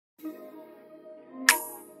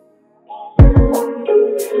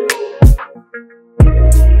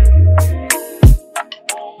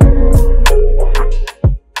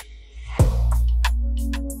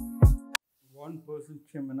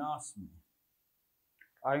came and asked me,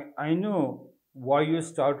 I know why you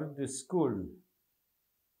started this school.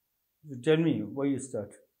 You tell me why you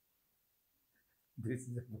started. This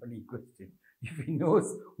is a funny question. If he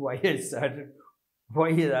knows why I started,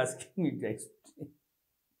 why he is asking me to explain?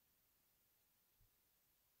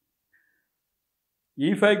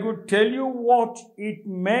 If I could tell you what it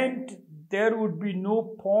meant, there would be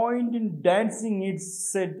no point in dancing it,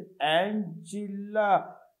 said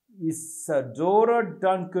Angela Isadora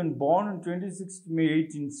Duncan, born on 26 May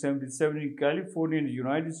 1877 in California in the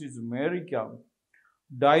United States of America.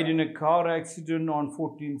 Died in a car accident on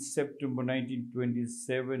 14 September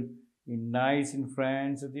 1927 in Nice in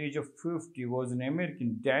France at the age of 50. Was an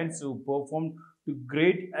American dancer who performed to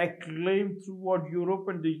great acclaim throughout Europe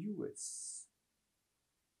and the US.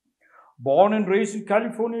 Born and raised in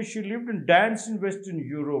California, she lived and danced in Western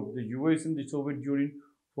Europe, the US and the Soviet Union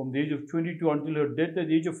from the age of 22 until her death at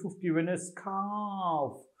the age of 50 when a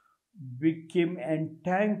scarf became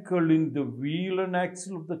entangled in the wheel and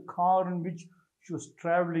axle of the car in which she was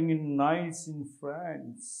traveling in Nice in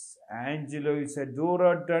France. Angela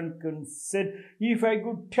Isadora Duncan said, if I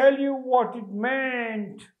could tell you what it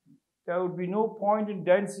meant, there would be no point in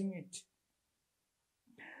dancing it.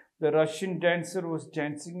 The Russian dancer was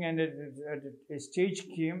dancing and a stage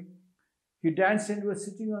came. He danced and was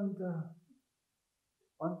sitting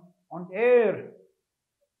on air.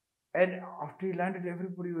 And after he landed,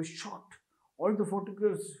 everybody was shocked. All the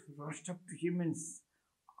photographers rushed up to him and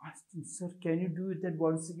asked him, sir, can you do it that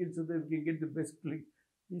once again so that we can get the best click?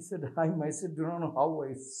 He said, I myself do not know how.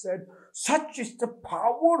 I said, such is the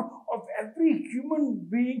power of every human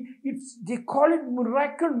being. They call it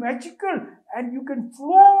miracle, magical, and you can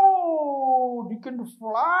float, you can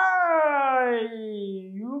fly,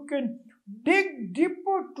 you can dig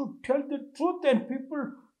deeper to tell the truth, and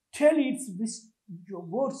people tell it's your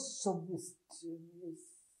words of wisdom.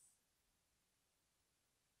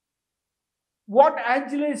 What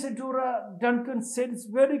Angela Isadora Duncan said is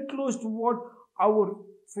very close to what our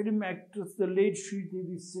film actress, the late Sri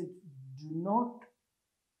Devi, said. Do not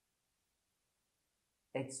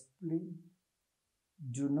explain.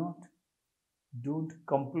 Don't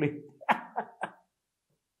complain.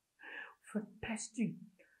 Fantastic.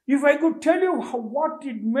 If I could tell you what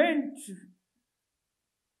it meant,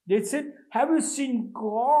 they said, have you seen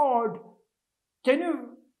God? Can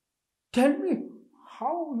you tell me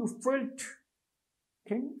how you felt?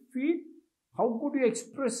 Can you feel? How could you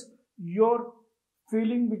express your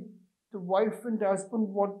feeling with the wife and husband,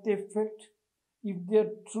 what they felt? If they are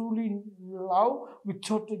truly in love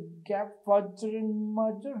without a gap, father and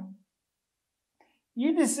mother.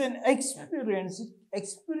 It is an experience.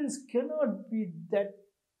 Experience cannot be that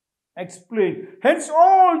explained. Hence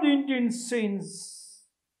all the Indian saints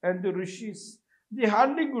and the rishis, they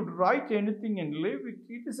hardly could write anything and live it.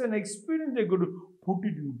 It is an experience. They could put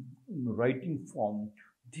it in writing form.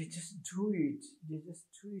 They just do it.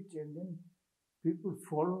 And then people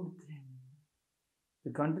followed them.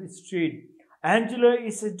 The country straight. Angela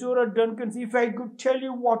Isadora Duncan, if I could tell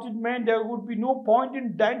you what it meant, there would be no point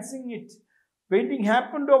in dancing it. Painting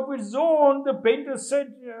happened of its own. The painter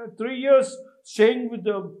said 3 years staying with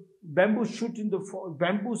the bamboo shoot in the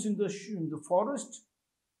bamboos in the forest.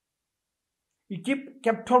 He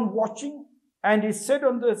kept on watching, and he said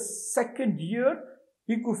on the second year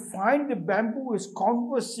he could find the bamboo was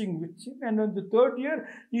conversing with him, and on the third year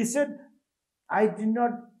he said, I did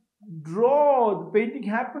not draw. The painting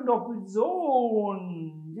happened of its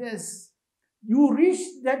own. Yes, you reach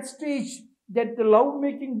that stage that the love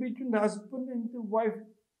making between the husband and the wife,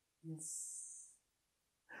 yes,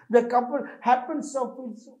 the couple happens of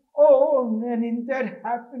its own, and in that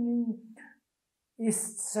happening is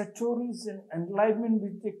satori's and enlightenment,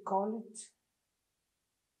 which they call it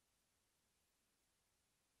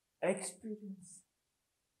experience.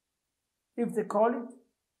 If they call it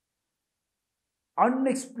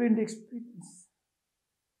unexplained experience.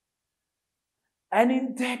 And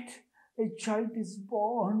in that, a child is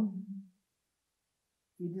born.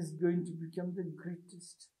 It is going to become the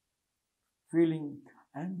greatest feeling.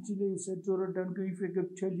 Angela Isadora Duncan, if I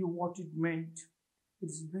could tell you what it meant,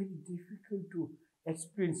 it's very difficult to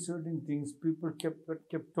explain certain things. People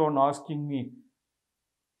kept on asking me,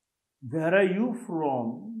 where are you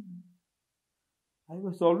from? I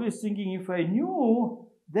was always thinking, if I knew,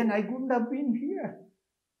 then I couldn't have been here.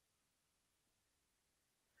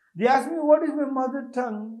 They asked me, what is my mother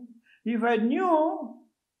tongue? If I knew,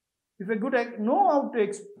 if I could know how to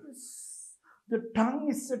express, the tongue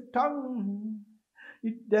is a tongue.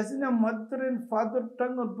 It doesn't have mother and father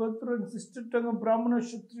tongue or brother and sister tongue or Brahmana,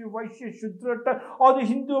 Kshatriya, Vaishya, Shudra tongue or the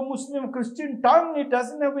Hindu, Muslim, Christian tongue. It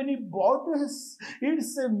doesn't have any borders.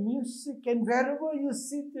 It's a music, and wherever you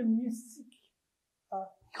see the music.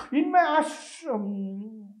 In my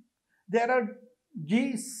ashram, there are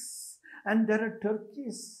geese and there are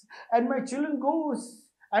turkeys, and my children goes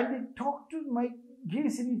and they talk to my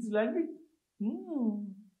geese in its language.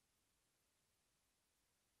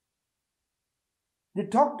 They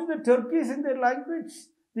talk to the turkeys in their language.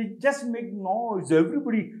 They just make noise.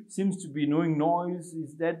 Everybody seems to be knowing noise.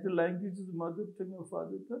 Is that the language of the mother tongue or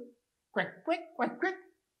father tongue? Quack, quack, quack, quack,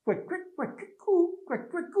 quack, quack, quack, quack, coo, quack,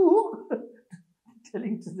 quack, coo.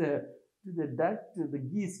 Telling to the duck, to the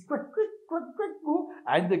geese, quack, quack, quack, quack, coo.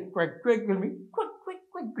 And the quack, quack will be quack, quack,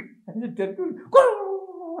 quack, quack. And the turkey will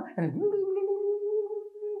coo. And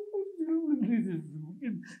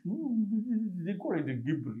they call it a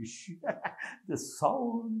gibberish. The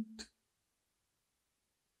sound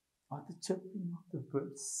of the chirping of the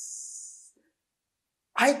birds.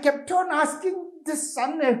 I kept on asking the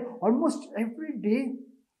son almost every day,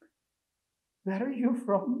 where are you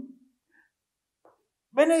from?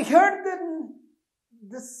 When I heard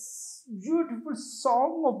this beautiful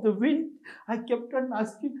song of the wind, I kept on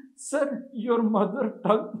asking, sir, your mother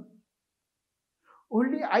tongue?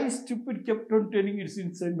 Only I, stupid, kept on telling it's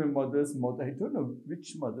inside my mother's mouth. I don't know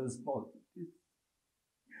which mother's mouth it is.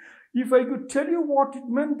 If I could tell you what it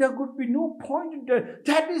meant, there could be no point in that.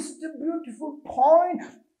 That is the beautiful point.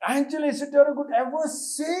 Angela Isadora could ever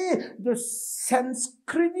say the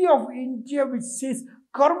Sanskrit of India, which says,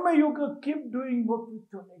 Karma Yoga, keep doing work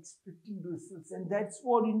without expecting results. And that's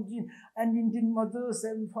what Indian mothers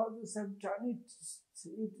and fathers have done.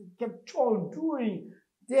 It kept on doing.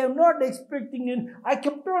 They are not expecting it. I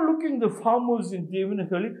kept on looking the farmers in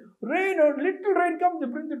Devanagari. Rain or little rain comes, they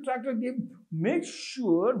bring the tractor. They make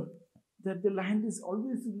sure that the land is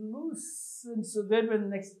always loose. And so then when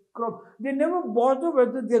next crop, they never bother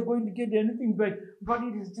whether they are going to get anything back. But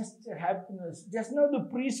it is just a happiness. Just now the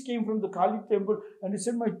priest came from the Kali temple and he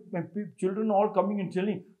said, my children are all coming and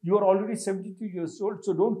telling, you are already 72 years old,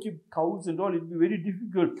 so don't keep cows and all. It will be very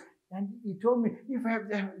difficult. And he told me, if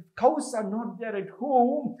cows are not there at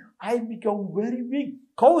home, I become very weak.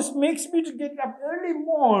 Cows makes me to get up early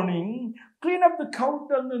morning, clean up the cow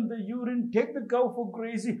dung and the urine, take the cow for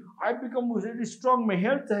grazing. I become really strong. My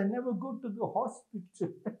health, I never go to the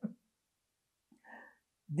hospital.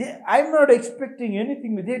 I'm not expecting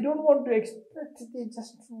anything. They don't want to expect. They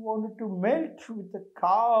just wanted to melt with the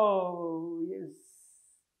cow. Yes.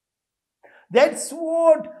 That's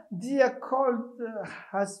what they are called, the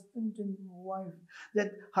husband and wife.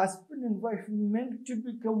 That husband and wife meant to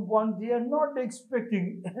become one. They are not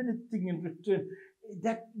expecting anything in return.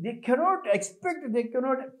 That they cannot expect, they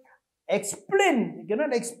cannot explain. They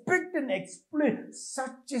cannot expect and explain.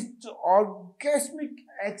 Such is the orgasmic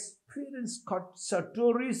experience,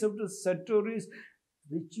 satori's after satori's,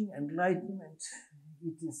 reaching enlightenment.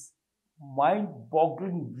 It is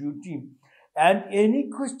mind-boggling beauty. And any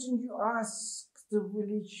question you ask the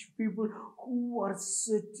village people who are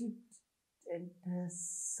seated and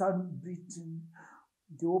sunbeaten,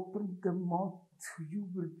 they open their mouth, you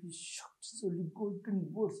will be shocked. It's only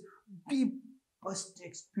golden words, deepest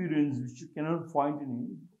experience which you cannot find in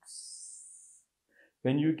any books.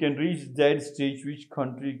 When you can reach that stage, which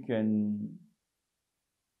country can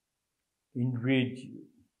invade you?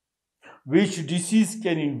 Which disease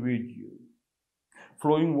can invade you?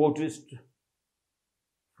 Flowing water is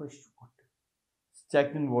fresh water.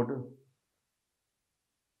 Stagnant water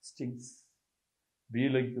stinks. Be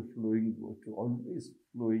like the flowing water, always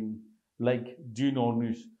flowing. Like Dean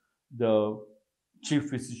Ornish, the chief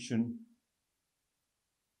physician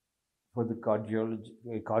for the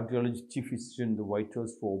cardiology chief physician in the White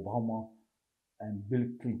House for Obama and Bill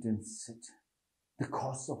Clinton said, the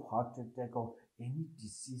cause of heart attack or any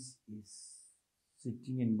disease is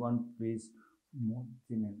sitting in one place more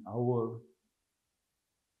than an hour.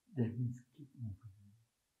 That means keep moving.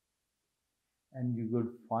 And you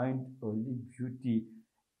could find early beauty.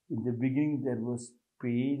 In the beginning there was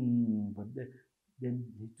pain, but then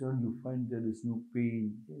later on you find there is no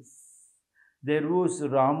pain. Yes. There was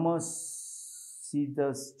Rama's,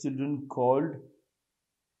 Sita's children called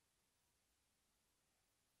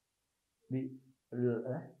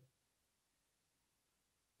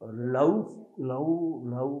Love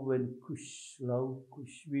and Kush.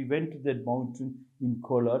 We went to that mountain in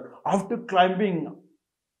Kolar. After climbing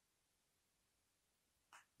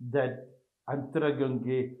that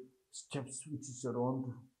Antaragange steps, which is around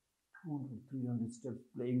 200-300 steps,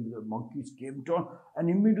 playing, the monkeys came down, and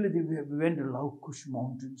immediately we went to Love Kush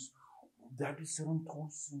mountains. that is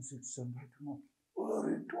 7,600.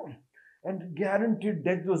 Very tall. And guaranteed,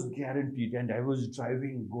 death was guaranteed. And I was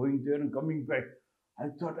driving, going there and coming back. I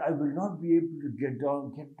thought I will not be able to get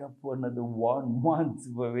up for another 1 month.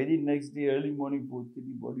 But very next day, early morning,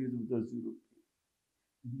 4:30, body was with us.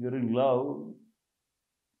 You're in love.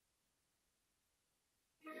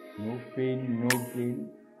 No pain, no gain.